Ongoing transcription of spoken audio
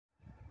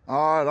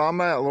Alright,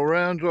 I'm at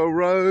Lorenzo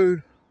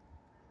Road.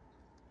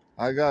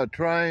 I got a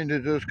train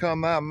that just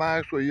come out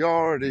Maxwell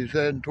Yard. He's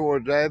heading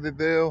towards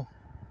Abbeville.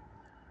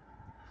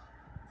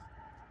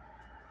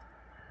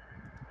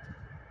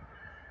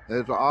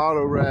 There's an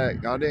auto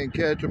wreck. I didn't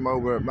catch him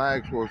over at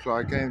Maxwell, so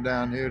I came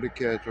down here to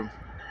catch him.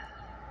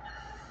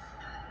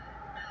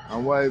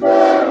 I'm waving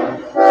at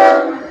him.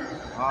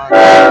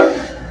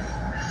 Alright.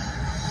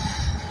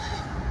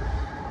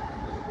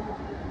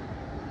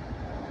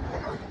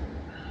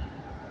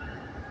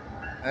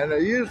 And there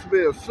used to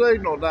be a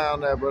signal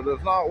down there, but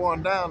there's not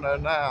one down there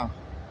now.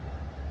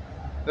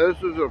 This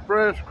is a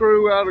fresh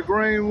crew out of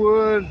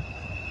Greenwood.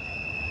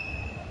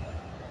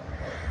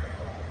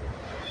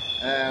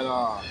 And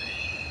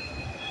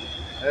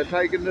they're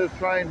taking this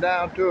train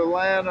down to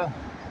Atlanta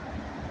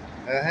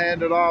and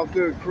hand it off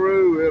to a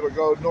crew. It'll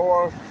go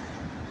north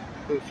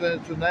to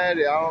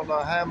Cincinnati. I don't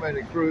know how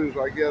many crews.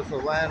 I guess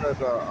Atlanta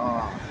to,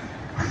 I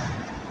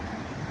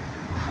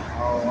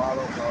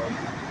don't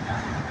know.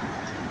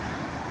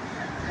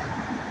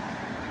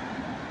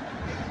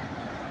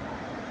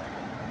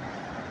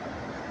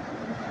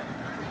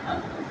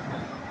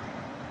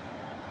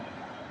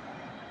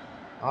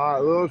 All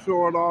right, little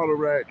short auto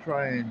wreck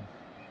train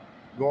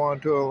going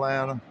to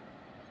Atlanta.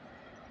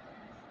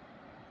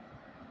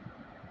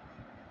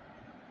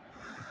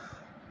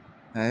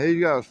 And he's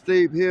got a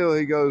steep hill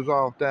he goes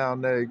off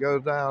down there. He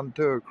goes down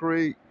to a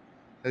creek.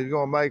 He's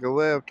going to make a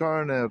left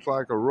turn, and it's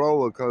like a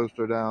roller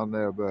coaster down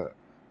there. But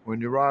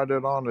when you ride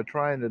it on the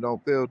train, it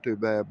don't feel too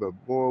bad. But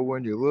boy,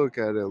 when you look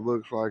at it, it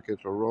looks like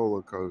it's a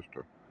roller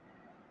coaster.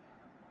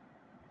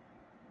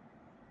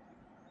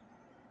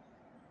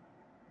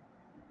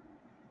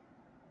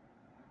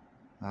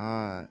 All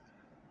right.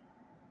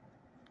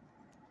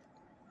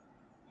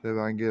 See if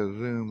I can get a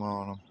zoom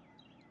on him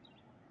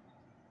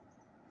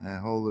and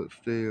hold it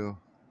still.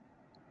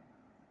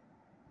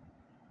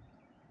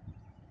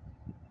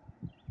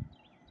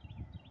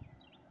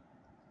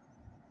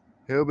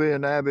 He'll be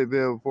in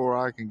Abbeville before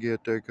I can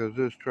get there, because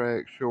this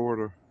track's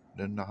shorter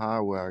than the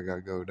highway I got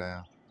to go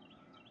down.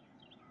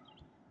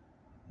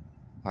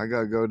 I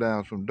got to go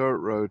down some dirt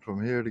roads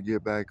from here to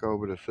get back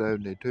over to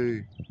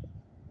 72.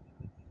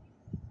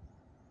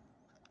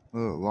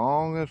 Look,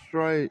 long and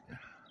straight.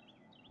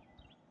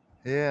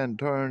 He hadn't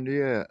turned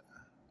yet.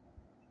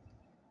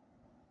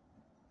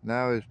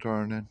 Now he's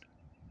turning.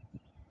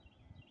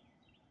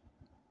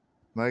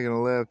 Making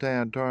a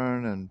left-hand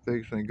turn and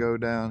fixing to go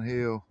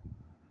downhill.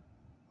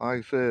 Like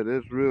I said,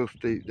 it's real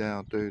steep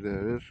down through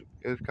there.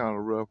 It's kind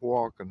of rough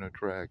walking the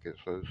track. It's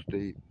so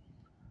steep.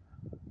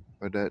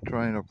 But that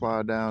train will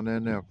fly down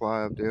in there,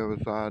 fly up the other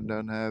side,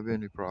 doesn't have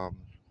any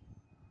problems.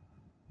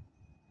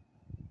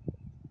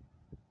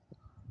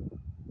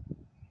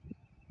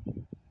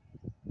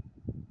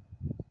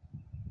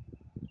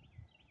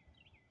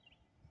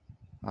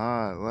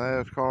 Alright,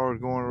 last car is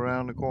going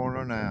around the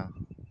corner now.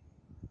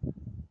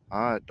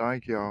 Alright,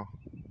 thank y'all.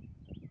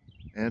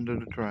 End of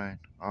the train.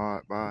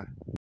 Alright, bye.